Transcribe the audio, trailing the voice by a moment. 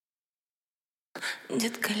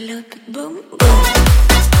Детка любит бум-бум.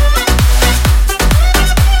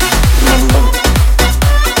 Бум-бум.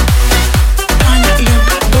 Аня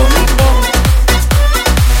любит бум-бум.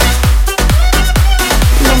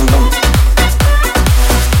 Бум-бум.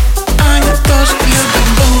 Аня тоже любит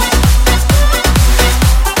бум.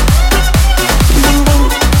 Бум-бум.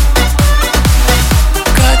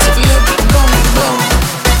 Катя любит бум-бум.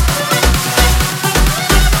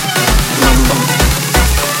 Бум-бум.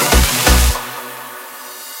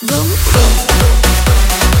 Бум-бум.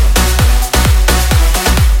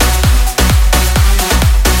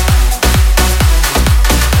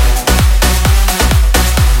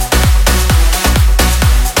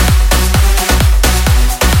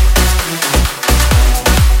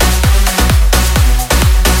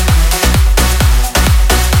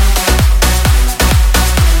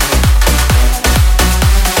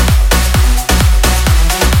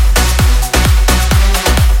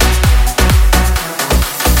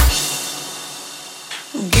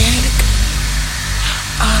 Гелик,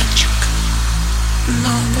 Арчик,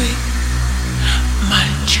 новый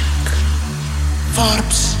мальчик,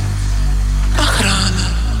 Форбс, охрана,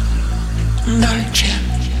 Дольче,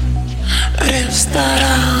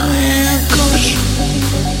 рестораны, Куш,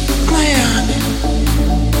 Майами,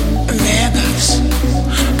 Вегас,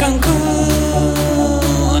 Канкун.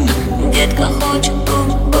 Детка хочет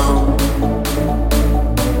бум-бум.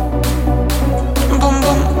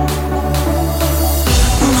 Бум-бум.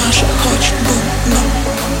 Маша хочет бум-бум.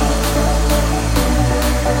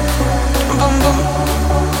 Бум-бум.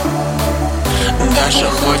 Даша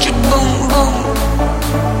хочет бум-бум.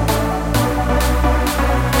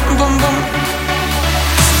 Бум-бум.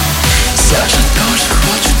 Саша тоже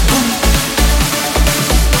хочет бум.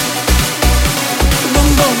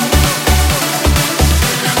 Бум-бум.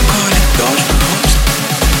 Коля тоже хочет.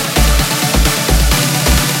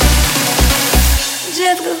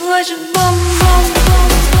 Детка хочет бум-бум-бум.